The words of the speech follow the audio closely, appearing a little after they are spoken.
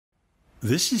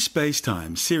This is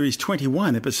SpaceTime, Series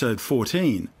 21, Episode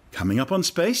 14. Coming up on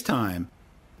SpaceTime.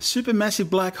 Supermassive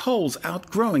black holes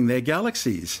outgrowing their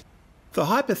galaxies. The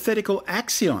hypothetical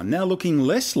Axion now looking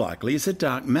less likely as a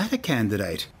dark matter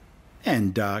candidate.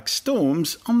 And dark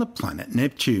storms on the planet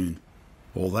Neptune.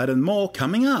 All that and more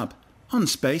coming up on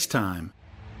SpaceTime.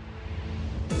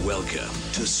 Welcome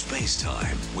to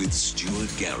SpaceTime with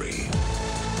Stuart Gary.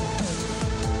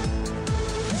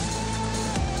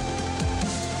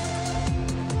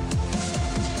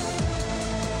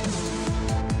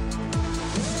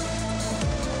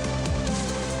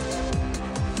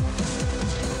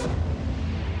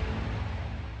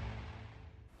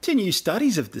 Two new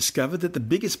studies have discovered that the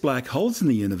biggest black holes in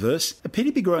the universe appear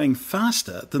to be growing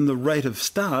faster than the rate of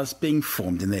stars being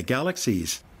formed in their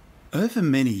galaxies. Over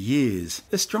many years,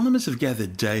 astronomers have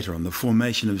gathered data on the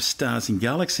formation of stars in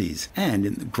galaxies and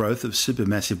in the growth of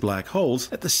supermassive black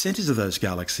holes at the centres of those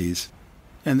galaxies.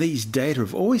 And these data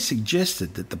have always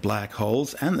suggested that the black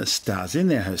holes and the stars in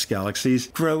their host galaxies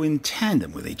grow in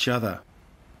tandem with each other.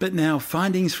 But now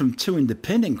findings from two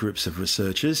independent groups of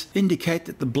researchers indicate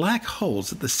that the black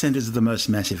holes at the centres of the most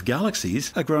massive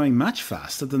galaxies are growing much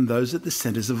faster than those at the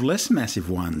centres of less massive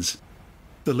ones.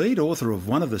 The lead author of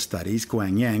one of the studies,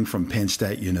 Guang Yang from Penn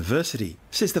State University,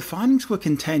 says the findings were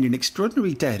contained in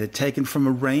extraordinary data taken from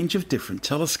a range of different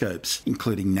telescopes,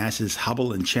 including NASA's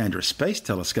Hubble and Chandra space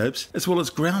telescopes, as well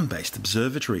as ground-based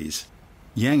observatories.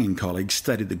 Yang and colleagues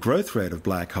studied the growth rate of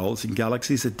black holes in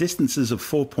galaxies at distances of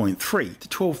 4.3 to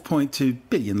 12.2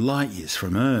 billion light-years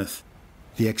from Earth.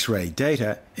 The X-ray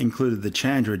data included the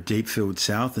Chandra Deep Field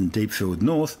South and Deep Field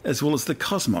North, as well as the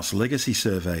Cosmos Legacy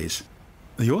surveys.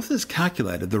 The authors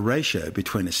calculated the ratio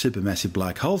between a supermassive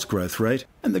black hole's growth rate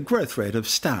and the growth rate of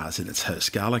stars in its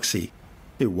host galaxy.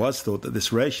 It was thought that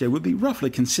this ratio would be roughly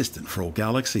consistent for all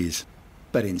galaxies.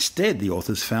 But instead, the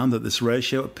authors found that this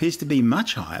ratio appears to be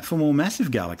much higher for more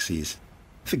massive galaxies.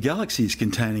 For galaxies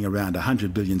containing around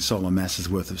 100 billion solar masses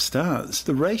worth of stars,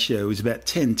 the ratio is about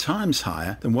 10 times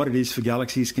higher than what it is for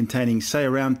galaxies containing, say,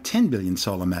 around 10 billion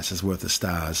solar masses worth of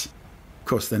stars. Of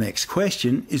course, the next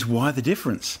question is why the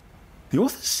difference? The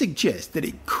authors suggest that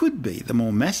it could be the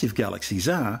more massive galaxies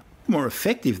are, the more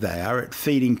effective they are at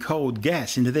feeding cold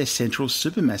gas into their central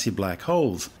supermassive black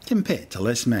holes, compared to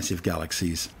less massive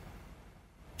galaxies.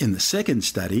 In the second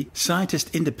study, scientists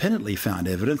independently found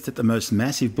evidence that the most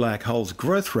massive black holes'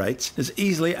 growth rates has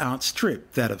easily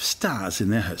outstripped that of stars in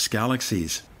their host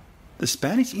galaxies. The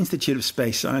Spanish Institute of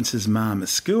Space Sciences' Mar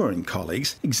Mascua and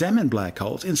colleagues examined black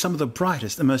holes in some of the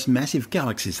brightest and most massive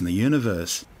galaxies in the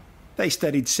universe. They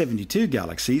studied 72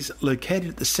 galaxies located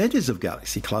at the centres of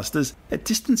galaxy clusters at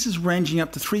distances ranging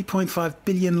up to 3.5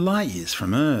 billion light-years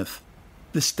from Earth.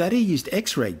 The study used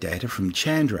X-ray data from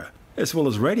Chandra, as well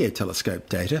as radio telescope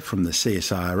data from the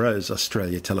CSIRO's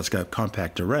Australia Telescope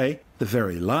Compact Array, the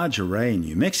Very Large Array in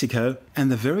New Mexico, and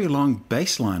the Very Long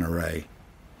Baseline Array.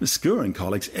 Mascua and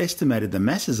colleagues estimated the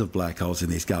masses of black holes in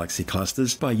these galaxy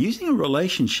clusters by using a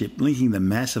relationship linking the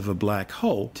mass of a black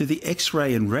hole to the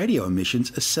X-ray and radio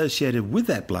emissions associated with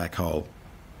that black hole.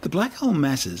 The black hole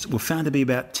masses were found to be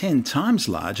about 10 times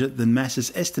larger than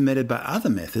masses estimated by other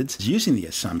methods using the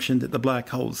assumption that the black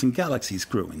holes in galaxies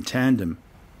grew in tandem.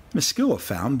 Mascua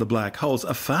found the black holes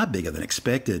are far bigger than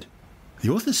expected. The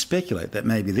authors speculate that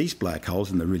maybe these black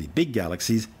holes in the really big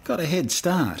galaxies got a head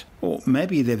start, or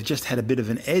maybe they've just had a bit of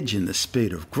an edge in the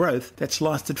speed of growth that's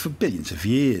lasted for billions of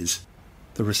years.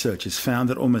 The researchers found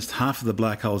that almost half of the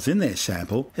black holes in their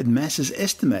sample had masses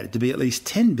estimated to be at least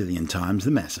 10 billion times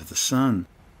the mass of the Sun.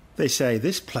 They say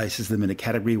this places them in a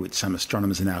category which some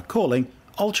astronomers are now calling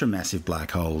ultramassive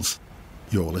black holes.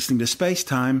 You're listening to Space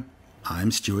Time.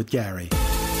 I'm Stuart Gary.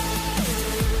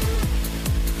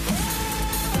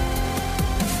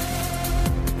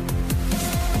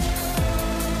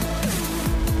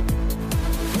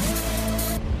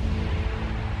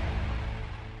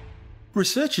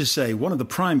 Researchers say one of the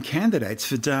prime candidates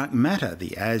for dark matter,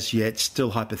 the as-yet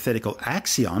still hypothetical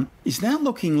Axion, is now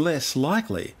looking less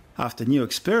likely after new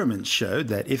experiments showed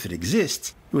that if it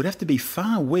exists, it would have to be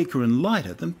far weaker and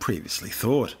lighter than previously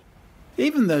thought.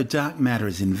 Even though dark matter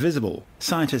is invisible,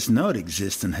 scientists know it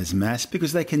exists and has mass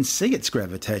because they can see its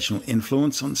gravitational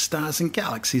influence on stars and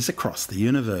galaxies across the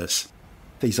universe.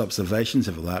 These observations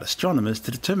have allowed astronomers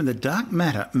to determine that dark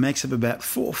matter makes up about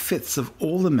 4/5 of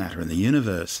all the matter in the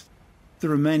universe. The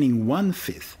remaining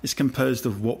 1/5 is composed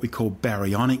of what we call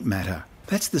baryonic matter.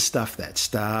 That's the stuff that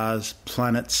stars,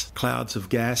 planets, clouds of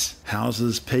gas,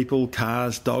 houses, people,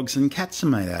 cars, dogs and cats are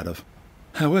made out of.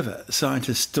 However,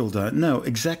 scientists still don't know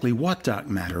exactly what dark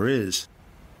matter is.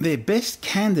 Their best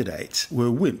candidates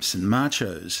were WIMPs and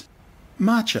machos.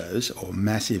 Machos, or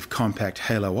massive compact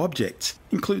halo objects,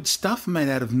 include stuff made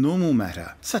out of normal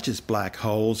matter, such as black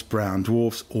holes, brown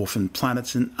dwarfs, orphan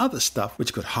planets, and other stuff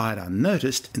which could hide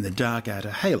unnoticed in the dark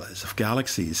outer halos of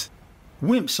galaxies.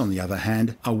 WIMPs, on the other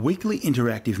hand, are weakly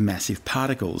interactive massive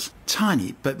particles,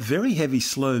 tiny but very heavy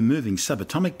slow-moving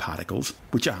subatomic particles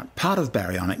which aren't part of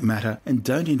baryonic matter and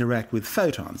don't interact with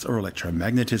photons or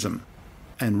electromagnetism.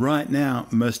 And right now,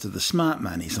 most of the smart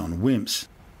money's on WIMPs.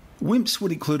 WIMPs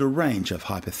would include a range of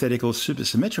hypothetical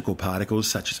supersymmetrical particles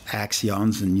such as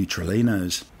axions and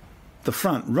neutralinos. The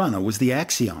front runner was the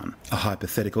axion, a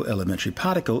hypothetical elementary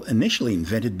particle initially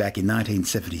invented back in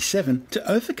 1977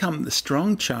 to overcome the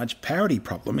strong charge parity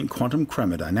problem in quantum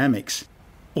chromodynamics.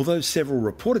 Although several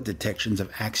reported detections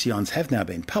of axions have now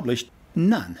been published,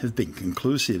 none have been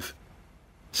conclusive.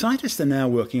 Scientists are now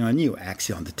working on new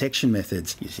axion detection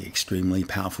methods using extremely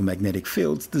powerful magnetic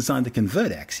fields designed to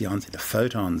convert axions into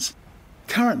photons.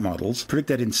 Current models predict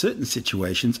that in certain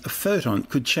situations a photon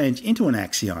could change into an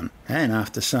axion, and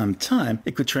after some time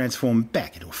it could transform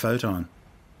back into a photon.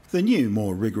 The new,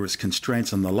 more rigorous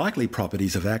constraints on the likely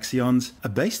properties of axions are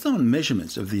based on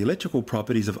measurements of the electrical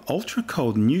properties of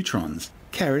ultra-cold neutrons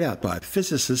carried out by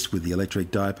physicists with the electric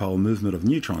dipole movement of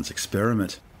neutrons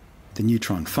experiment. The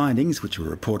neutron findings, which were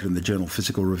reported in the journal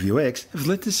Physical Review X, have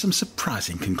led to some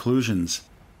surprising conclusions.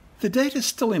 The data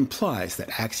still implies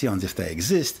that axions, if they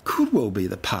exist, could well be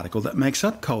the particle that makes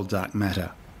up cold dark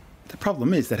matter. The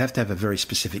problem is they'd have to have a very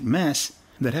specific mass,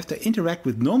 and they'd have to interact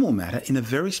with normal matter in a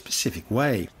very specific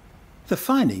way. The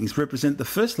findings represent the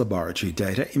first laboratory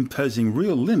data imposing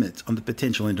real limits on the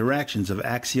potential interactions of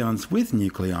axions with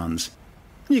nucleons.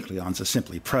 Nucleons are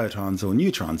simply protons or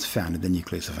neutrons found in the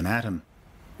nucleus of an atom.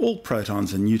 All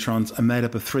protons and neutrons are made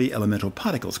up of three elemental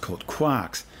particles called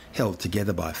quarks, held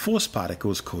together by force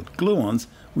particles called gluons,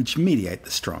 which mediate the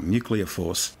strong nuclear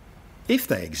force. If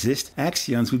they exist,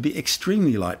 axions would be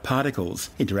extremely light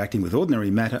particles, interacting with ordinary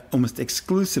matter almost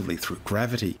exclusively through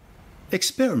gravity.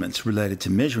 Experiments related to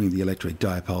measuring the electric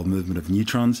dipole movement of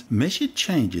neutrons measured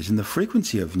changes in the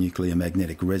frequency of nuclear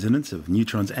magnetic resonance of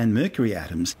neutrons and mercury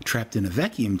atoms trapped in a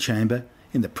vacuum chamber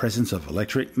in the presence of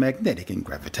electric, magnetic and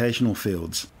gravitational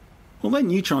fields. Although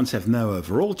neutrons have no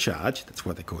overall charge, that's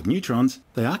why they're called neutrons,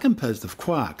 they are composed of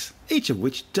quarks, each of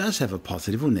which does have a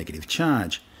positive or negative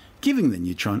charge, giving the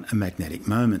neutron a magnetic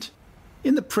moment.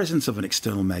 In the presence of an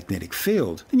external magnetic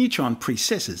field, the neutron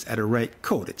precesses at a rate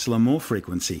called its Larmor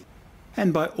frequency.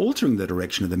 And by altering the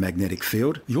direction of the magnetic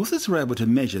field, the authors were able to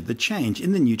measure the change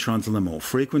in the neutron's Larmor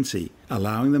frequency,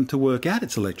 allowing them to work out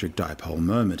its electric dipole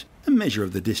moment, a measure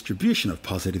of the distribution of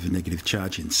positive and negative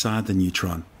charge inside the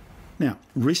neutron. Now,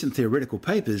 recent theoretical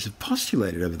papers have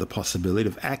postulated over the possibility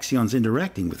of axions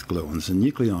interacting with gluons and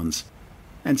nucleons.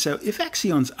 And so if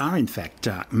axions are in fact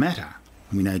dark matter,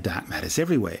 and we know dark matter's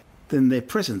everywhere, then their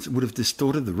presence would have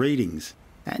distorted the readings.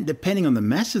 And depending on the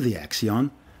mass of the axion,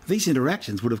 these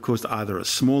interactions would have caused either a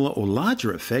smaller or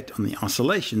larger effect on the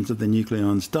oscillations of the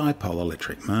nucleon's dipole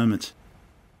electric moment.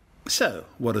 So,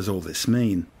 what does all this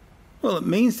mean? Well, it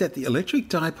means that the electric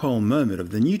dipole moment of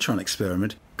the neutron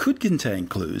experiment could contain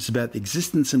clues about the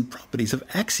existence and properties of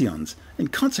axions,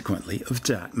 and consequently of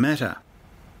dark matter.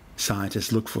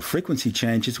 Scientists look for frequency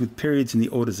changes with periods in the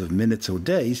orders of minutes or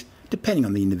days, depending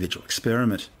on the individual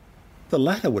experiment. The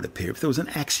latter would appear if there was an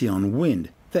axion wind,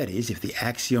 that is, if the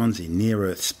axions in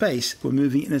near-Earth space were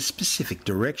moving in a specific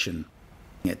direction.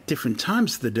 At different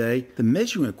times of the day, the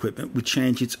measuring equipment would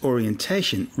change its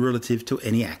orientation relative to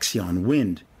any axion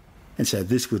wind, and so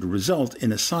this would result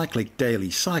in a cyclic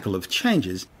daily cycle of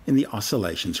changes in the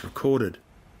oscillations recorded.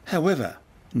 However,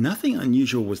 nothing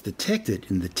unusual was detected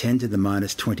in the 10 to the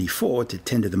minus 24 to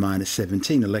 10 to the minus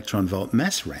 17 electron-volt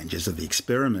mass ranges of the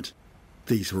experiment.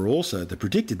 These were also the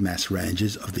predicted mass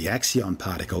ranges of the axion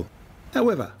particle.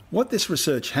 However, what this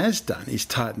research has done is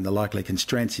tighten the likely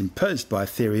constraints imposed by a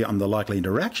theory on the likely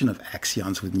interaction of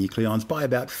axions with nucleons by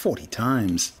about 40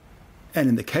 times. And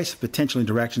in the case of potential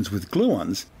interactions with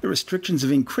gluons, the restrictions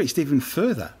have increased even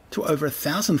further, to over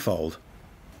 1,000-fold.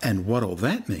 And what all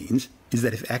that means is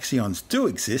that if axions do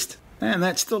exist, and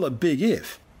that's still a big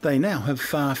if, they now have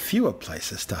far fewer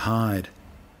places to hide.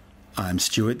 I'm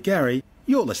Stuart Gary,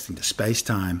 you're listening to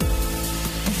SpaceTime.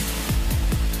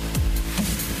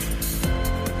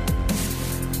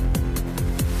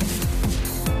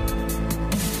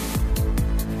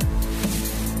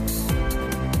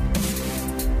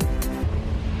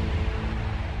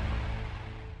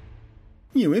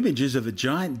 New images of a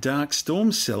giant dark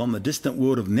storm cell on the distant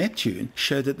world of Neptune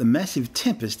show that the massive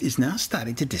tempest is now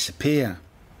starting to disappear.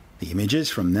 The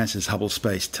images from NASA's Hubble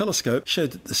Space Telescope show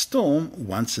that the storm,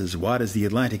 once as wide as the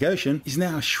Atlantic Ocean, is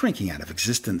now shrinking out of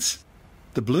existence.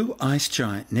 The blue ice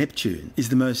giant Neptune is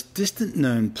the most distant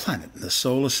known planet in the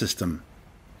solar system.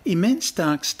 Immense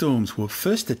dark storms were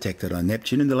first detected on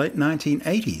Neptune in the late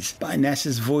 1980s by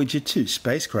NASA's Voyager 2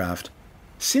 spacecraft.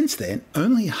 Since then,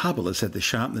 only Hubble has had the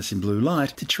sharpness in blue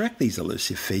light to track these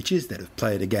elusive features that have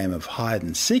played a game of hide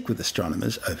and seek with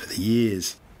astronomers over the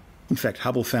years. In fact,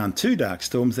 Hubble found 2 dark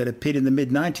storms that appeared in the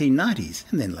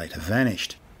mid-1990s and then later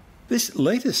vanished. This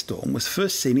latest storm was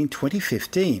first seen in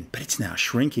 2015, but it's now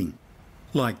shrinking.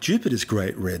 Like Jupiter's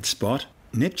Great Red Spot,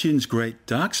 Neptune's Great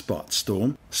Dark Spot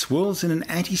storm swirls in an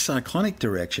anticyclonic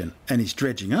direction and is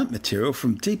dredging up material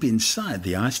from deep inside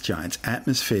the ice giant's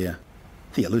atmosphere.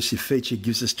 The elusive feature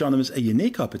gives astronomers a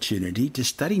unique opportunity to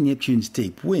study Neptune's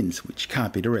deep winds, which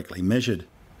can't be directly measured.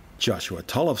 Joshua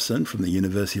Tollefson from the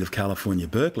University of California,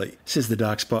 Berkeley, says the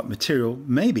dark spot material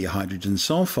may be hydrogen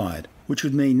sulfide, which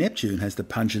would mean Neptune has the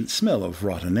pungent smell of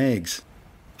rotten eggs.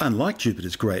 Unlike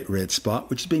Jupiter's Great Red Spot,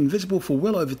 which has been visible for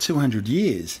well over 200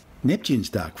 years, Neptune's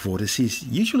dark vortices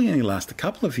usually only last a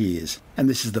couple of years, and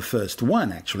this is the first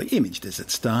one actually imaged as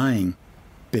it's dying.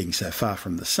 Being so far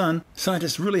from the Sun,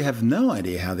 scientists really have no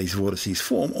idea how these vortices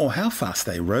form or how fast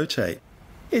they rotate.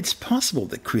 It's possible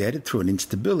they're created through an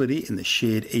instability in the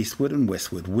shared eastward and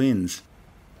westward winds.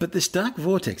 But this dark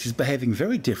vortex is behaving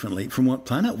very differently from what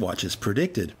Planet Watchers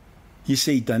predicted. You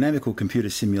see, dynamical computer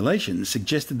simulations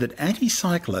suggested that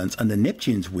anticyclones under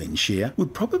Neptune's wind shear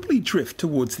would probably drift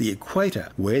towards the equator,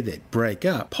 where they'd break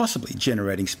up, possibly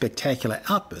generating spectacular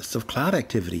outbursts of cloud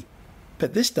activity.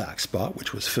 But this dark spot,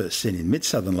 which was first seen in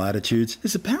mid-southern latitudes,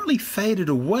 has apparently faded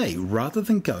away rather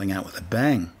than going out with a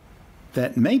bang.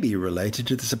 That may be related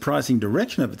to the surprising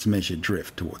direction of its measured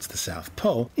drift towards the South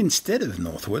Pole instead of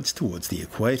northwards towards the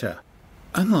equator.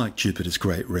 Unlike Jupiter's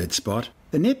Great Red Spot,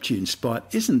 the Neptune spot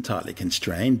isn't tightly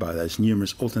constrained by those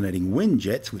numerous alternating wind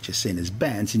jets which are seen as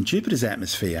bands in Jupiter's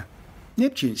atmosphere.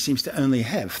 Neptune seems to only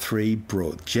have 3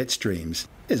 broad jet streams.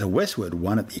 There's a westward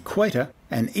one at the equator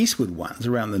and eastward ones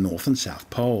around the north and south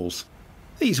poles.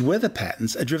 These weather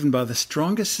patterns are driven by the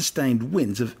strongest sustained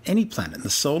winds of any planet in the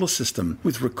solar system,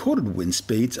 with recorded wind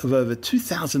speeds of over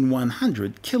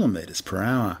 2,100 kilometres per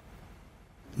hour.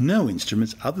 No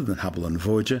instruments other than Hubble and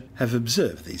Voyager have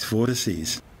observed these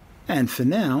vortices. And for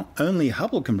now, only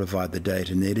Hubble can provide the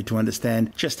data needed to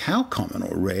understand just how common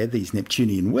or rare these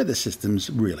Neptunian weather systems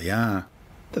really are.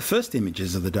 The first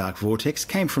images of the dark vortex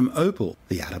came from OPAL,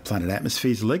 the Outer Planet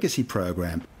Atmosphere's legacy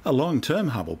program, a long-term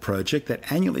Hubble project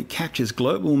that annually captures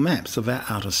global maps of our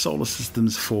outer solar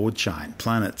system's 4 giant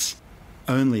planets.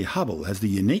 Only Hubble has the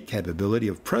unique capability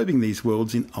of probing these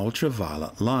worlds in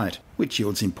ultraviolet light, which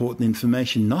yields important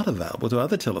information not available to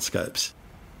other telescopes.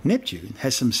 Neptune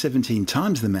has some 17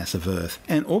 times the mass of Earth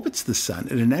and orbits the Sun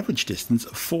at an average distance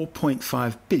of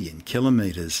 4.5 billion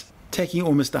kilometres, taking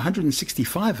almost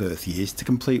 165 Earth years to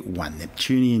complete 1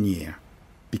 Neptunian year.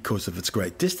 Because of its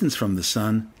great distance from the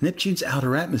Sun, Neptune's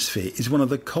outer atmosphere is one of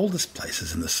the coldest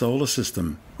places in the solar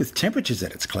system, with temperatures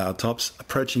at its cloud tops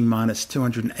approaching minus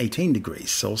 218 degrees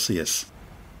Celsius.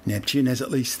 Neptune has at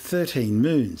least 13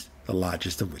 moons, the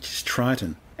largest of which is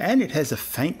Triton, and it has a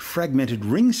faint fragmented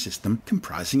ring system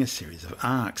comprising a series of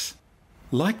arcs.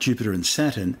 Like Jupiter and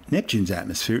Saturn, Neptune's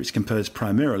atmosphere is composed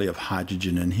primarily of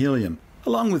hydrogen and helium,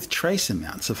 along with trace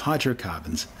amounts of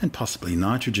hydrocarbons and possibly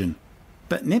nitrogen.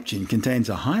 But Neptune contains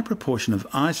a high proportion of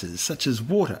ices such as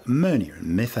water, ammonia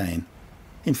and methane.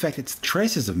 In fact, it's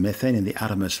traces of methane in the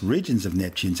outermost regions of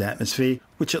Neptune's atmosphere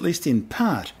which at least in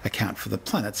part account for the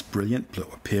planet's brilliant blue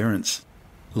appearance.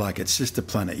 Like its sister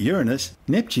planet Uranus,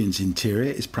 Neptune's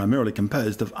interior is primarily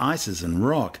composed of ices and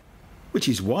rock, which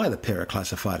is why the pair are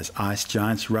classified as ice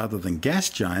giants rather than gas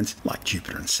giants like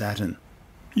Jupiter and Saturn.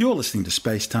 You're listening to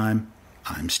SpaceTime.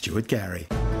 I'm Stuart Gary.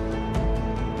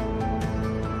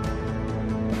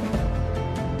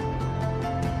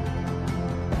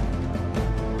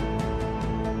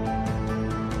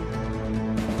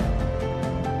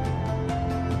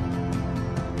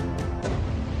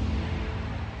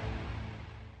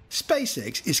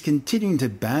 SpaceX is continuing to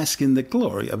bask in the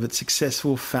glory of its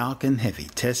successful Falcon Heavy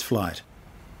test flight.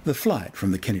 The flight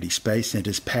from the Kennedy Space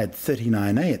Center's Pad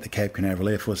 39A at the Cape Canaveral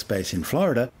Air Force Base in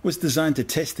Florida was designed to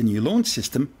test the new launch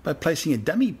system by placing a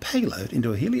dummy payload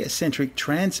into a heliocentric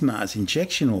trans-Mars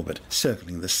injection orbit,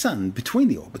 circling the Sun between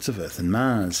the orbits of Earth and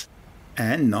Mars.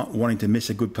 And not wanting to miss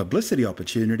a good publicity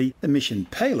opportunity, the mission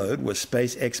payload was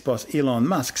SpaceX boss Elon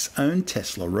Musk's own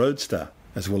Tesla Roadster.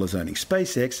 As well as owning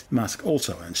SpaceX, Musk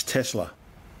also owns Tesla.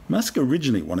 Musk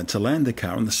originally wanted to land the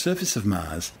car on the surface of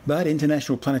Mars, but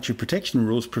international planetary protection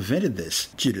rules prevented this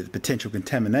due to the potential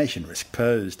contamination risk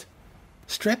posed.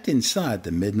 Strapped inside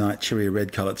the midnight cherry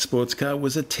red-coloured sports car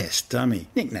was a test dummy,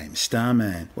 nicknamed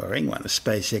Starman, wearing one of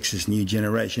SpaceX's new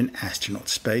generation astronaut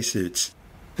spacesuits.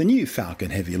 The new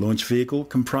Falcon Heavy launch vehicle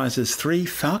comprises 3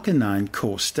 Falcon 9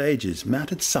 core stages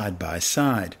mounted side by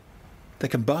side. The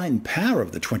combined power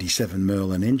of the 27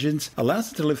 Merlin engines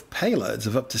allows it to lift payloads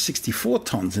of up to 64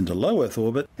 tonnes into low Earth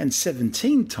orbit and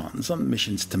 17 tonnes on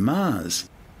missions to Mars.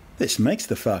 This makes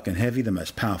the Falcon Heavy the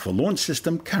most powerful launch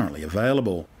system currently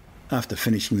available. After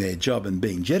finishing their job and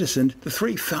being jettisoned, the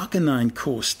 3 Falcon 9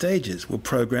 core stages were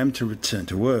programmed to return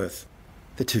to Earth.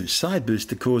 The 2 side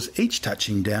booster cores each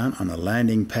touching down on a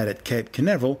landing pad at Cape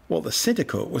Canaveral, while the centre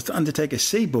core was to undertake a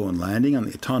seaborne landing on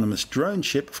the autonomous drone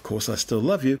ship, Of Course I Still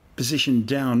Love You, positioned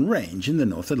downrange in the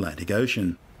North Atlantic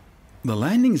Ocean. The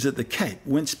landings at the Cape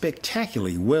went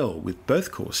spectacularly well, with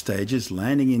both core stages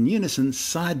landing in unison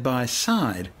side by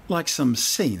side, like some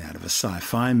scene out of a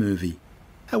sci-fi movie.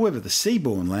 However, the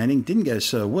seaborne landing didn't go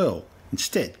so well,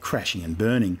 instead crashing and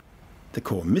burning. The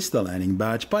core missed the landing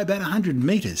barge by about 100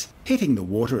 metres, hitting the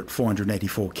water at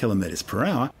 484 km per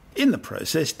hour, in the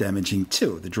process damaging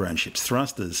 2 of the drone ship's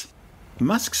thrusters.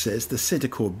 Musk says the centre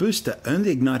core booster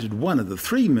only ignited 1 of the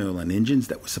 3 Merlin engines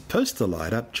that were supposed to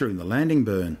light up during the landing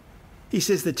burn. He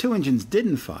says the 2 engines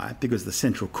didn't fire because the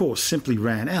central core simply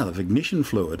ran out of ignition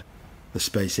fluid. The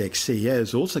SpaceX CEO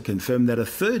has also confirmed that a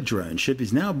 3rd drone ship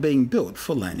is now being built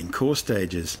for landing core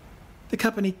stages. The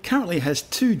company currently has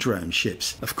 2 drone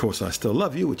ships, Of Course I Still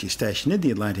Love You, which is stationed in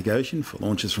the Atlantic Ocean for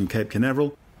launches from Cape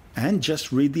Canaveral, and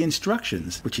Just Read the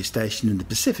Instructions, which is stationed in the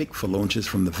Pacific for launches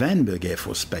from the Vandenberg Air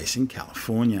Force Base in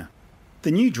California.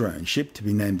 The new drone ship, to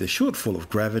be named the Shortfall of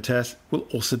Gravitas, will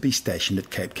also be stationed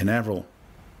at Cape Canaveral.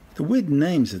 The weird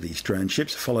names of these drone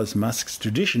ships follows Musk's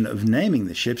tradition of naming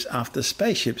the ships after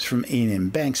spaceships from Ian M.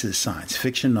 Banks' science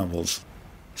fiction novels.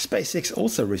 SpaceX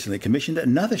also recently commissioned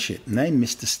another ship named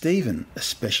Mr. Stephen, a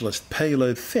specialist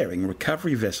payload fairing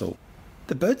recovery vessel.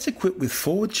 The boat's equipped with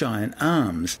 4 giant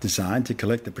arms designed to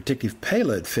collect the protective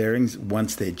payload fairings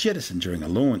once they're jettisoned during a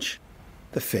launch.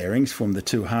 The fairings form the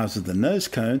 2 halves of the nose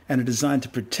cone and are designed to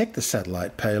protect the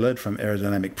satellite payload from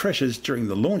aerodynamic pressures during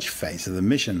the launch phase of the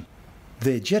mission.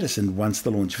 They're jettisoned once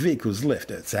the launch vehicle's left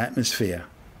Earth's atmosphere.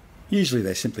 Usually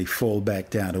they simply fall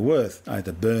back down to Earth,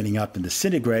 either burning up and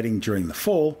disintegrating during the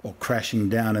fall or crashing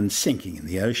down and sinking in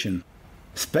the ocean.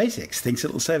 SpaceX thinks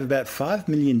it'll save about $5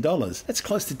 million, that's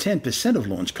close to 10% of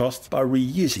launch costs, by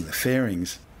reusing the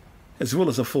fairings. As well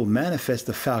as a full manifest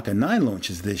of Falcon 9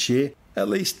 launches this year, at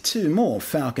least 2 more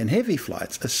Falcon Heavy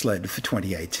flights are slated for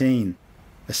 2018.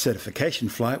 A certification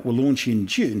flight will launch in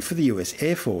June for the US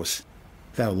Air Force.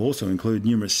 They will also include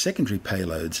numerous secondary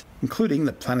payloads, including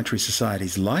the Planetary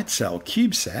Society's Light Cell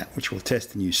CubeSat, which will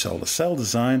test the new solar cell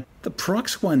design, the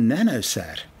Prox-1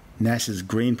 nanosat, NASA's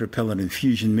Green Propellant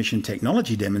Infusion Mission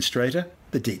Technology Demonstrator,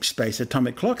 the Deep Space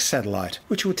Atomic Clock satellite,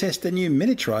 which will test a new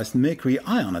miniaturized Mercury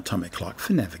ion atomic clock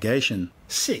for navigation,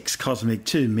 6 Cosmic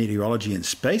 2 meteorology and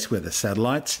space weather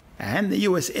satellites, and the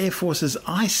US Air Force's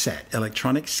ISAT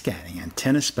electronic scanning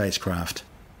antenna spacecraft.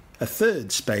 A 3rd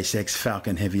SpaceX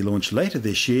Falcon Heavy launch later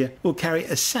this year will carry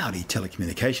a Saudi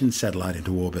telecommunications satellite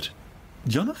into orbit.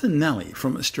 Jonathan Nally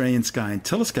from Australian Sky and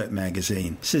Telescope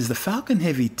magazine says the Falcon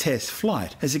Heavy test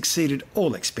flight has exceeded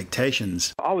all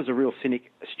expectations. I was a real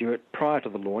cynic, Stuart, prior to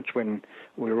the launch when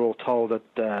we were all told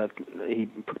that he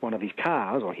put one of his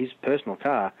cars, or his personal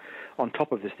car, on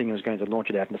top of this thing and was going to launch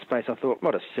it out into space. I thought,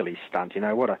 what a silly stunt,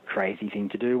 what a crazy thing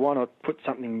to do. Why not put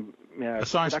something, a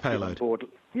science payload? Board?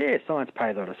 Yeah, science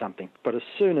payload or something. But as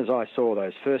soon as I saw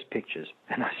those first pictures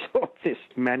and I saw this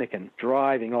mannequin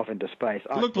driving off into space...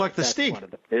 It looked like the Stig.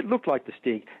 It looked like the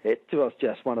Stig. It was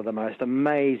just one of the most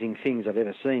amazing things I've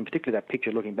ever seen, particularly that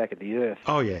picture looking back at the Earth.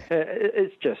 Oh, yeah.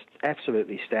 It's just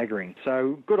absolutely staggering.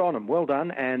 So good on them. Well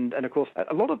done. And of course,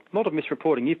 a lot of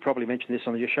misreporting. You've probably mentioned this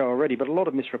on your show already, but a lot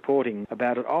of misreporting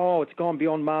about it. Oh, it's gone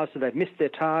beyond Mars, so they've missed their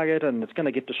target and it's going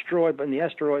to get destroyed in the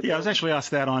asteroid. Yeah, I was actually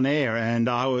asked that on air, and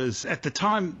I was, at the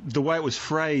time, the way it was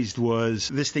phrased was,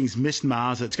 this thing's missed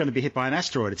Mars, it's going to be hit by an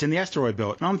asteroid. It's in the asteroid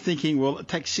belt. And I'm thinking, well, it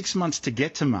takes 6 months to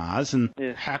get to Mars, and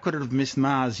how could it have missed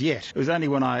Mars yet? It was only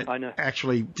when I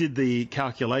actually did the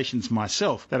calculations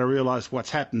myself that I realised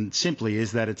what's happened simply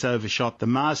is that it's overshot the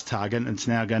Mars target, and it's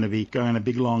now going to be going a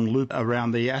big long loop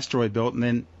around the asteroid belt and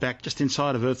then back just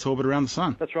inside of Earth's orbit around the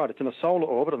Sun. That's right. It's in a solar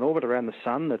orbit, an orbit around the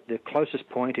Sun. That the closest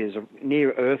point is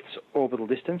near Earth's orbital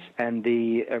distance, and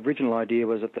the original idea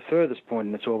was that the furthest point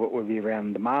in its orbit would be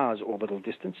around the Mars orbital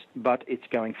distance, but it's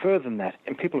going further than that.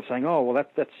 And people are saying, oh, well, that's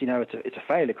it's a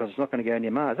failure because it's not going to go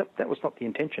near Mars. That was not the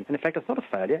intention. And in fact, it's not a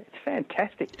failure. It's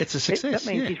fantastic. It's a success.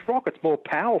 That means his rocket's more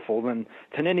powerful than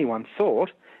anyone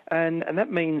thought. And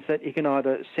that means that you can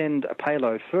either send a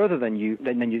payload further than you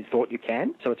thought you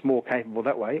can, so it's more capable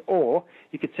that way, or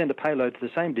you could send a payload to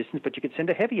the same distance, but you could send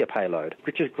a heavier payload,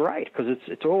 which is great because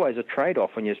it's always a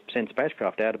trade-off when you send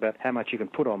spacecraft out about how much you can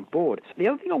put on board. The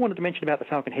other thing I wanted to mention about the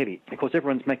Falcon Heavy, of course,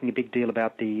 everyone's making a big deal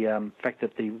about the fact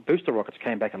that the booster rockets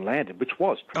came back and landed, which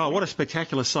was... Oh, what a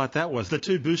spectacular sight that was. The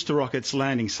two booster rockets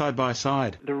landing side by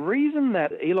side. The reason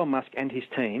that Elon Musk and his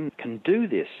team can do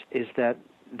this is that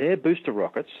their booster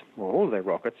rockets, or all of their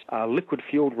rockets, are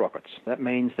liquid-fueled rockets. That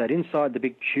means that inside the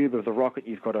big tube of the rocket,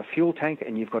 you've got a fuel tank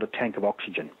and you've got a tank of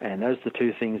oxygen. And those are the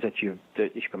two things that you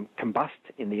can combust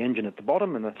in the engine at the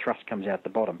bottom, and the thrust comes out the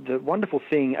bottom. The wonderful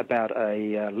thing about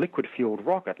a liquid-fueled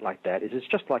rocket like that is it's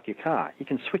just like your car. You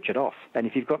can switch it off. And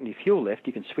if you've got any fuel left,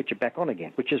 you can switch it back on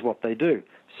again, which is what they do.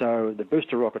 So the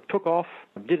booster rocket took off,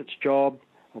 did its job,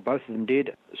 or both of them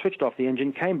did, switched off the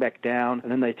engine, came back down,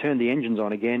 and then they turned the engines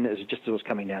on again as it was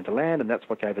coming down to land, and that's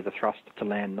what gave it the thrust to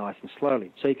land nice and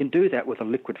slowly. So you can do that with a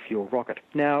liquid fuel rocket.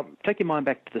 Now, take your mind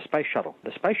back to the space shuttle.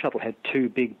 The space shuttle had two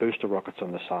big booster rockets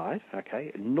on the side,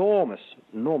 okay, enormous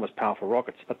powerful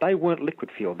rockets, but they weren't liquid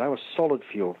fueled, they were solid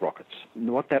fueled rockets.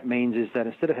 And what that means is that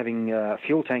instead of having a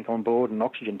fuel tank on board and an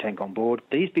oxygen tank on board,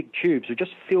 these big tubes were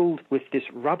just filled with this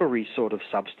rubbery sort of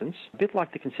substance, a bit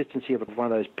like the consistency of one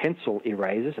of those pencil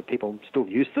erasers, that people still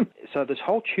use them. So this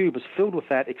whole tube was filled with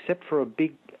that except for a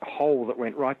big hole that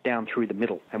went right down through the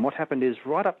middle. And what happened is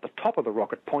right up the top of the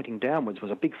rocket pointing downwards was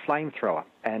a big flamethrower.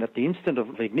 And at the instant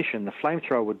of the ignition, the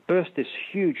flamethrower would burst this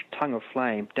huge tongue of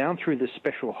flame down through this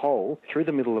special hole through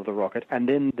the middle of the rocket, and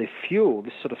then the fuel,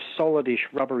 this sort of solidish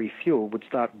rubbery fuel, would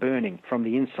start burning from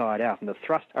the inside out. And the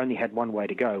thrust only had one way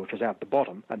to go, which was out the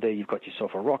bottom, and there you've got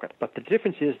yourself a rocket. But the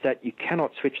difference is that you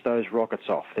cannot switch those rockets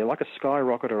off. They're like a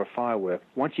skyrocket or a firework.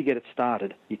 Once you get it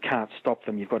started, you can't stop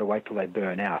them. You've got to wait till they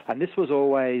burn out. And this was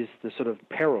always the sort of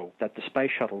peril that the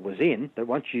space shuttle was in, that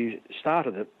once you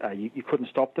started it, you couldn't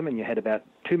stop them, and you had about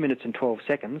 2 minutes and 12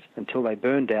 seconds until they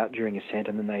burned out during ascent,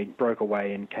 and then they broke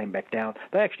away and came back down.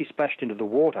 They actually splashed into the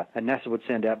water, and NASA would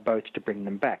send out boats to bring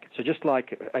them back. So just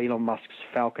like Elon Musk's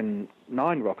Falcon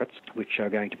 9 rockets, which are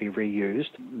going to be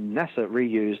reused, NASA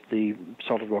reused the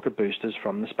solid rocket boosters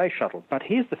from the space shuttle. But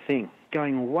here's the thing.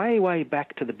 Going way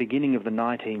back to the beginning of the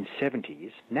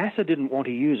 1970s, NASA didn't want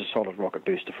to use a solid rocket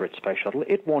booster for its space shuttle.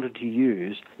 It wanted to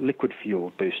use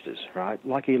liquid-fueled boosters, right,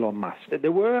 like Elon Musk.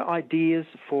 There were ideas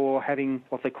for having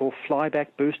what they call flyback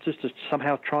boosters to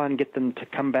somehow try and get them to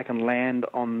come back and land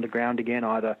on the ground again,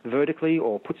 either vertically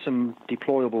or put some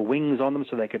deployable wings on them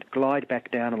so they could glide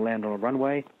back down and land on a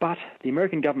runway. But the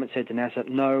American government said to NASA,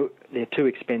 no, they're too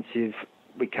expensive,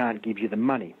 we can't give you the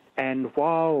money. And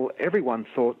while everyone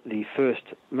thought the first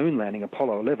moon landing,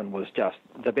 Apollo 11, was just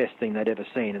the best thing they'd ever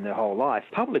seen in their whole life,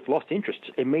 public lost interest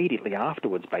immediately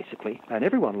afterwards, basically. And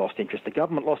everyone lost interest. The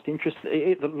government lost interest.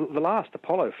 The last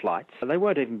Apollo flights, they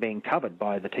weren't even being covered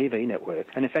by the TV network.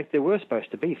 And in fact, there were supposed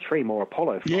to be 3 more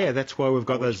Apollo flights. Yeah, that's why we've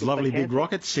got those lovely big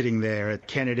rockets sitting there at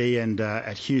Kennedy and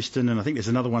at Houston. And I think there's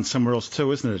another one somewhere else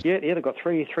too, isn't it? Yeah, they've got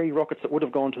three rockets that would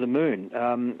have gone to the moon.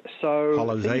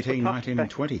 Apollos 18, 19, and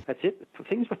 20. That's it.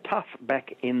 Things were tough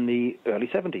back in the early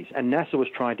 70s, and NASA was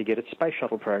trying to get its space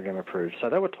shuttle program approved. So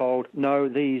they were told, no,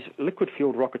 these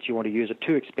liquid-fueled rockets you want to use are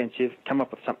too expensive, come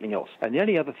up with something else. And the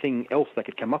only other thing else they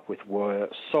could come up with were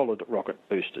solid rocket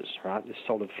boosters, right, this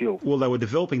solid fuel. Well, they were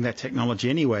developing that technology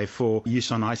anyway for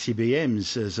use on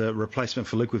ICBMs as a replacement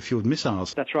for liquid-fueled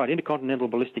missiles. That's right, intercontinental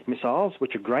ballistic missiles,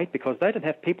 which are great because they don't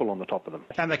have people on the top of them.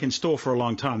 And they can store for a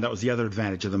long time. That was the other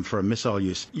advantage of them for a missile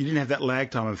use. You didn't have that lag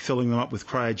time of filling them up with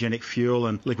cryogenic fuel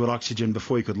and liquid oxygen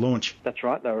before you could launch. That's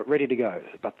right, they were ready to go.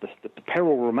 But the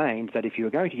peril remained that if you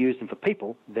were going to use them for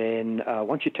people, then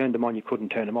once you turned them on, you couldn't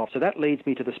turn them off. So that leads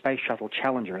me to the Space Shuttle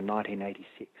Challenger in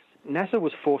 1986. NASA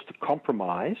was forced to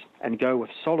compromise and go with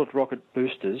solid rocket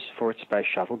boosters for its space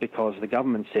shuttle because the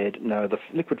government said, no, the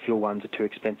liquid fuel ones are too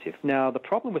expensive. Now, the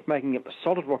problem with making a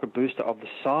solid rocket booster of the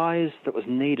size that was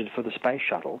needed for the space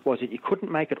shuttle was that you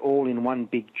couldn't make it all in one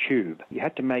big tube. You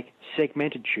had to make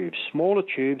segmented tubes, smaller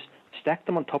tubes, stack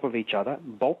them on top of each other,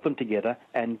 bolt them together,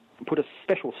 and put a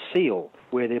special seal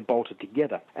where they're bolted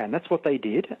together. And that's what they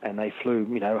did, and they flew,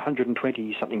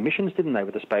 120-something missions, didn't they,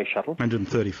 with the space shuttle?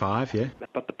 135, yeah.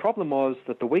 But the problem was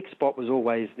that the weak spot was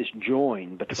always this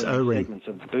join between the segments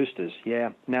of the boosters. Yeah.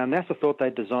 Now, NASA thought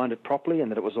they'd designed it properly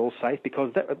and that it was all safe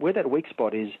because where that weak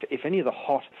spot is, if any of the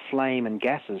hot flame and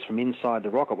gases from inside the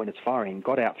rocket when it's firing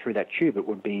got out through that tube, it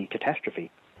would be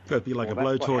catastrophe. It'd be like a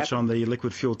blowtorch on the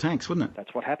liquid fuel tanks, wouldn't it?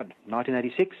 That's what happened.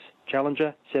 1986,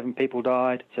 Challenger, 7 people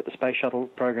died, set the space shuttle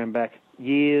program back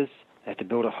years. They had to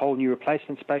build a whole new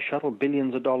replacement space shuttle,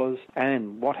 billions of dollars.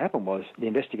 And what happened was the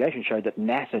investigation showed that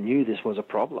NASA knew this was a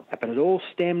problem. But it all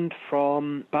stemmed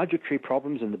from budgetary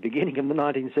problems in the beginning of the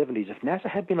 1970s. If NASA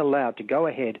had been allowed to go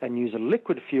ahead and use a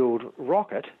liquid-fueled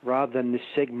rocket rather than this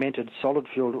segmented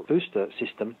solid-fueled booster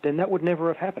system, then that would never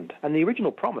have happened. And the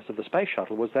original promise of the space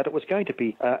shuttle was that it was going to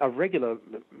be a regular...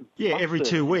 every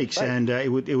 2 weeks, and it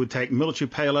would take military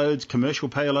payloads, commercial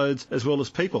payloads, as well as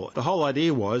people. The whole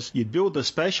idea was you'd build the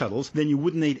space shuttles, then you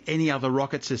wouldn't need any other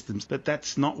rocket systems, but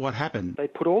that's not what happened. They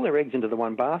put all their eggs into the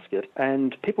one basket,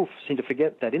 and people seem to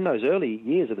forget that in those early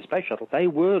years of the space shuttle, they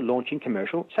were launching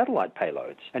commercial satellite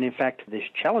payloads. And in fact, this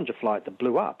Challenger flight that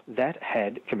blew up, that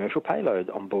had commercial payload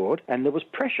on board, and there was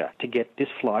pressure to get this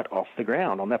flight off the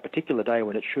ground on that particular day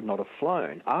when it should not have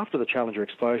flown. After the Challenger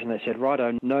explosion, they said,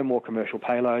 righto, no more commercial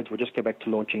payloads, we'll just go back to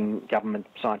launching government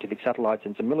scientific satellites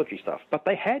and some military stuff. But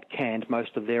they had canned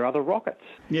most of their other rockets.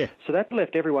 Yeah. So that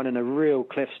left everyone in a real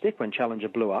cleft stick when Challenger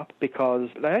blew up, because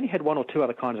they only had one or two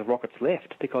other kinds of rockets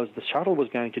left, because the shuttle was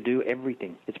going to do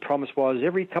everything. Its promise was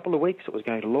every couple of weeks it was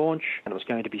going to launch, and it was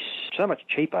going to be so much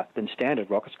cheaper than standard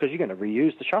rockets because you're going to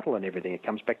reuse the shuttle and everything. It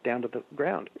comes back down to the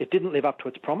ground. It didn't live up to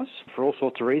its promise for all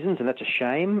sorts of reasons, and that's a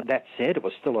shame. That said, it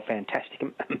was still a fantastic,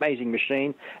 amazing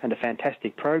machine and a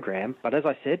fantastic program. But as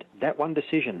I said, that one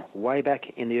decision way back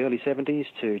in the early 70s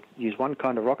to use one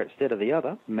kind of rocket instead of the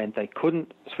other meant they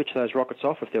couldn't switch those rockets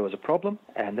off if there was a problem,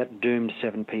 and that doomed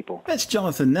 7 people. That's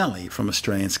Jonathan Nally from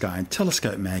Australian Sky and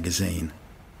Telescope magazine.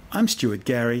 I'm Stuart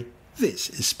Gary. This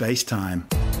is Space Time.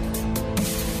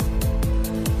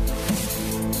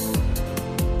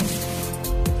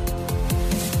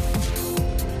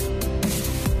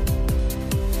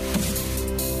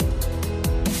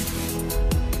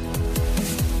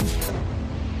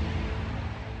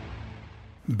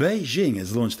 Beijing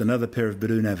has launched another pair of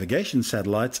Beidou navigation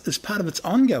satellites as part of its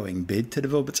ongoing bid to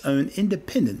develop its own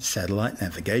independent satellite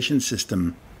navigation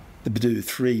system. The Beidou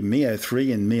 3 MEO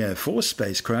 3 and MEO 4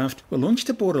 spacecraft were launched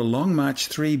aboard a Long March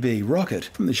 3B rocket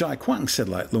from the Jiaquang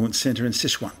Satellite Launch Center in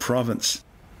Sichuan Province.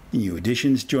 The new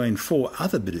additions join 4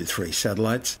 other Beidou 3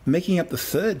 satellites, making up the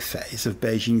third phase of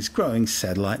Beijing's growing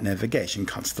satellite navigation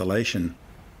constellation.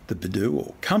 The Beidou,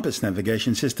 or Compass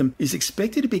navigation system, is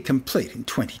expected to be complete in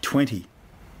 2020.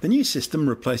 The new system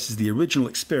replaces the original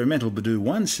experimental Beidou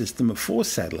 1 system of 4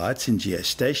 satellites in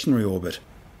geostationary orbit.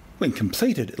 When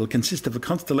completed, it'll consist of a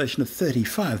constellation of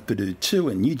 35 Beidou 2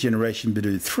 and new generation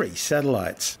Beidou 3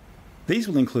 satellites. These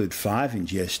will include 5 in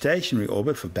geostationary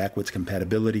orbit for backwards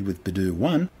compatibility with Beidou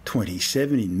 1,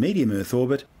 27 in medium Earth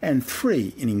orbit, and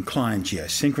 3 in inclined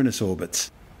geosynchronous orbits.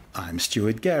 I'm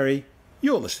Stuart Gary.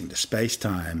 You're listening to Space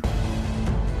Time.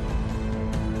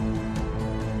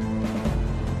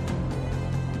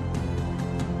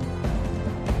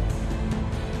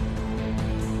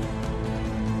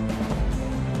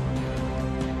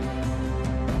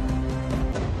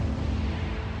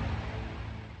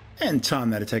 And time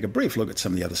now to take a brief look at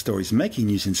some of the other stories making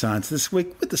news in science this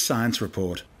week with the Science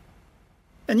Report.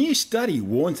 A new study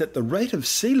warns that the rate of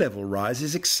sea level rise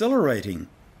is accelerating.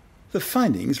 The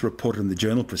findings, reported in the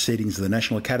journal Proceedings of the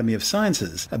National Academy of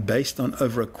Sciences, are based on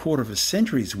over a quarter of a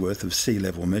century's worth of sea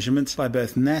level measurements by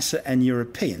both NASA and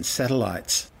European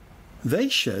satellites. They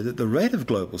show that the rate of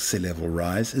global sea level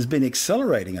rise has been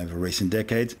accelerating over recent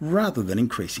decades rather than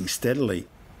increasing steadily.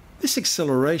 This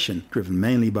acceleration, driven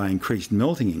mainly by increased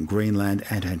melting in Greenland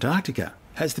and Antarctica,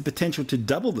 has the potential to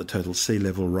double the total sea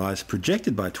level rise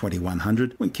projected by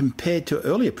 2100 when compared to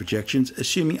earlier projections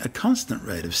assuming a constant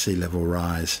rate of sea level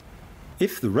rise.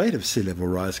 If the rate of sea level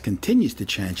rise continues to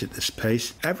change at this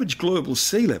pace, average global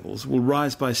sea levels will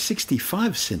rise by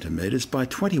 65 centimetres by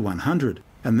 2100,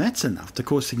 and that's enough to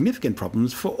cause significant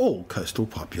problems for all coastal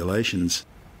populations.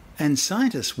 And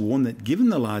scientists warn that given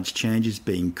the large changes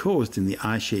being caused in the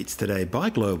ice sheets today by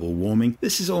global warming,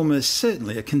 this is almost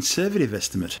certainly a conservative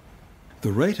estimate.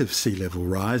 The rate of sea level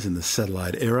rise in the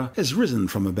satellite era has risen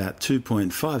from about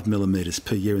 2.5 millimetres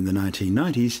per year in the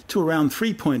 1990s to around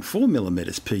 3.4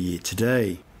 millimetres per year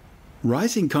today.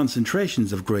 Rising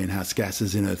concentrations of greenhouse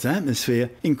gases in Earth's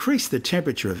atmosphere increase the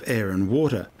temperature of air and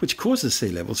water, which causes sea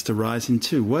levels to rise in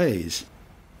 2 ways.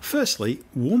 Firstly,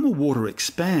 warmer water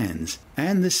expands,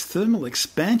 and this thermal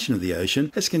expansion of the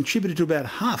ocean has contributed to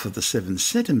about half of the 7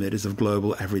 centimetres of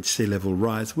global average sea level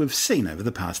rise we've seen over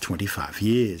the past 25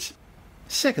 years.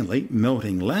 Secondly,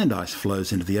 melting land ice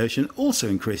flows into the ocean, also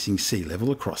increasing sea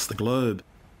level across the globe.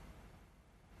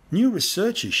 New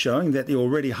research is showing that the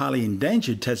already highly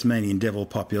endangered Tasmanian devil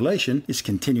population is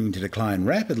continuing to decline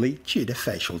rapidly due to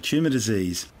facial tumour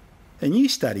disease. A new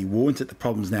study warns that the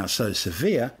problem is now so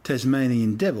severe,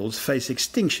 Tasmanian devils face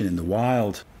extinction in the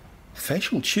wild.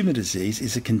 Facial tumour disease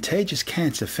is a contagious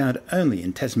cancer found only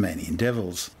in Tasmanian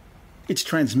devils. It's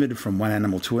transmitted from one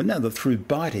animal to another through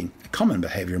biting, a common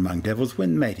behaviour among devils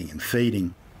when mating and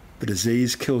feeding. The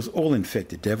disease kills all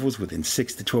infected devils within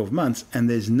 6 to 12 months, and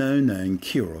there's no known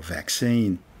cure or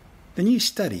vaccine. The new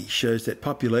study shows that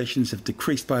populations have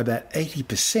decreased by about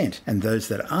 80%, and those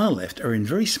that are left are in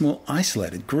very small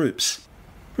isolated groups.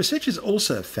 Researchers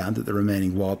also found that the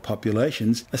remaining wild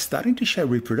populations are starting to show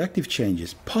reproductive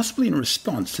changes, possibly in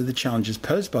response to the challenges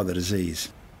posed by the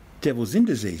disease. Devils in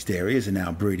diseased areas are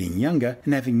now breeding younger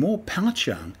and having more pouch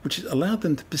young, which has allowed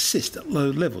them to persist at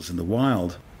low levels in the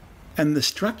wild. And the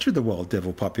structure of the wild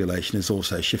devil population has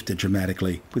also shifted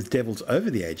dramatically, with devils over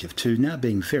the age of 2 now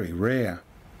being very rare.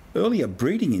 Earlier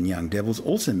breeding in young devils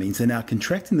also means they're now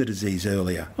contracting the disease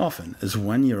earlier, often as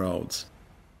 1-year-olds.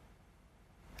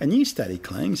 A new study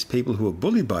claims people who are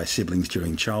bullied by siblings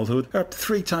during childhood are up to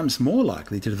 3 times more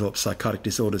likely to develop psychotic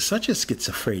disorders such as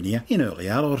schizophrenia in early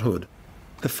adulthood.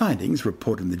 The findings,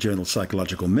 reported in the journal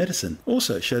Psychological Medicine,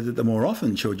 also show that the more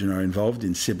often children are involved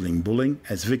in sibling bullying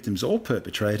as victims or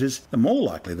perpetrators, the more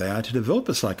likely they are to develop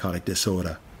a psychotic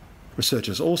disorder.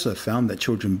 Researchers also found that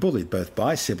children bullied both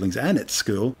by siblings and at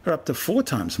school are up to 4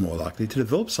 times more likely to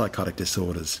develop psychotic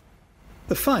disorders.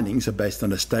 The findings are based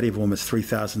on a study of almost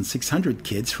 3,600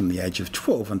 kids from the age of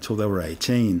 12 until they were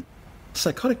 18.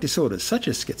 Psychotic disorders such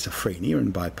as schizophrenia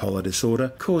and bipolar disorder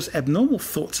cause abnormal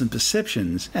thoughts and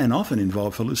perceptions and often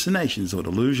involve hallucinations or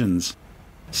delusions.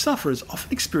 Sufferers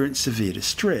often experience severe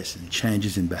distress and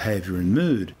changes in behaviour and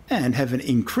mood, and have an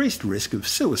increased risk of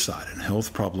suicide and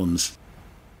health problems.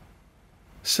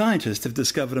 Scientists have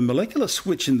discovered a molecular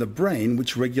switch in the brain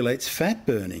which regulates fat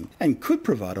burning and could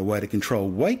provide a way to control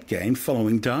weight gain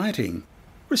following dieting.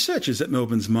 Researchers at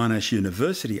Melbourne's Monash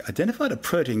University identified a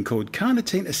protein called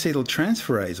carnitine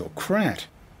acetyltransferase, or CRAT.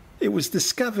 It was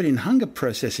discovered in hunger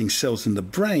processing cells in the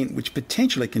brain, which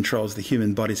potentially controls the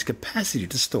human body's capacity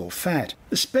to store fat,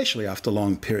 especially after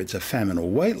long periods of famine or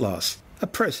weight loss, a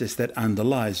process that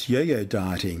underlies yo-yo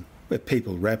dieting, where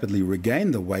people rapidly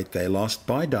regain the weight they lost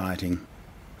by dieting.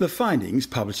 The findings,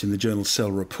 published in the journal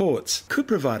Cell Reports, could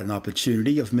provide an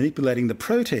opportunity of manipulating the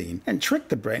protein and trick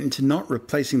the brain into not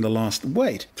replacing the lost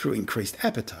weight through increased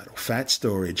appetite or fat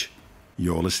storage.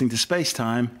 You're listening to Space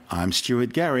Time. I'm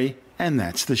Stuart Gary, and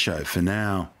that's the show for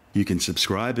now. You can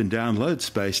subscribe and download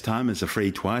Space Time as a free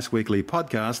twice-weekly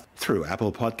podcast through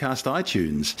Apple Podcast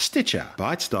iTunes, Stitcher,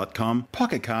 Bytes.com,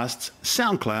 Pocket Casts,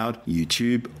 SoundCloud,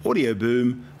 YouTube, Audio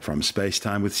Boom, from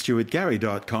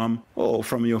spacetimewithstuartgary.com, or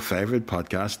from your favourite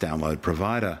podcast download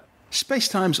provider.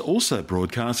 Spacetime's also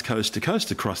broadcast coast to coast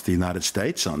across the United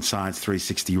States on Science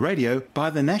 360 Radio by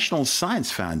the National Science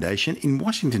Foundation in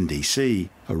Washington, D.C.,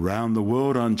 around the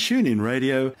world on TuneIn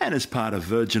Radio, and as part of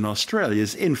Virgin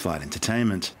Australia's in-flight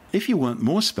entertainment. If you want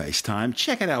more Space Time,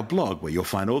 check out our blog where you'll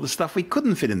find all the stuff we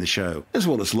couldn't fit in the show, as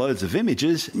well as loads of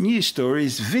images, news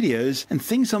stories, videos, and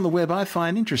things on the web I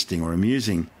find interesting or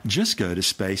amusing. Just go to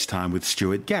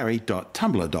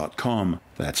spacetimewithstuartgary.tumblr.com.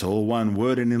 That's all one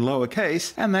word and in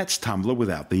lowercase, and that's Tumblr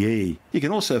without the E. You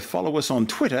can also follow us on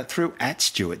Twitter through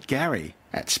 @StuartGary.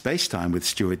 At Spacetime with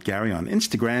Stuart Gary on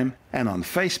Instagram, and on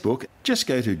Facebook, just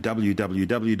go to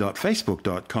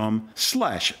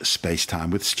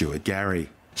www.facebook.com/Spacetime with Stuart Gary.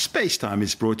 Spacetime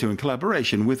is brought to you in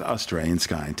collaboration with Australian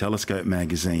Sky and Telescope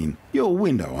magazine, your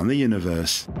window on the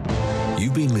universe.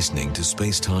 You've been listening to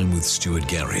Spacetime with Stuart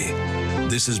Gary.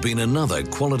 This has been another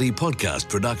quality podcast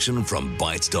production from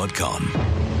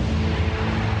Bytes.com.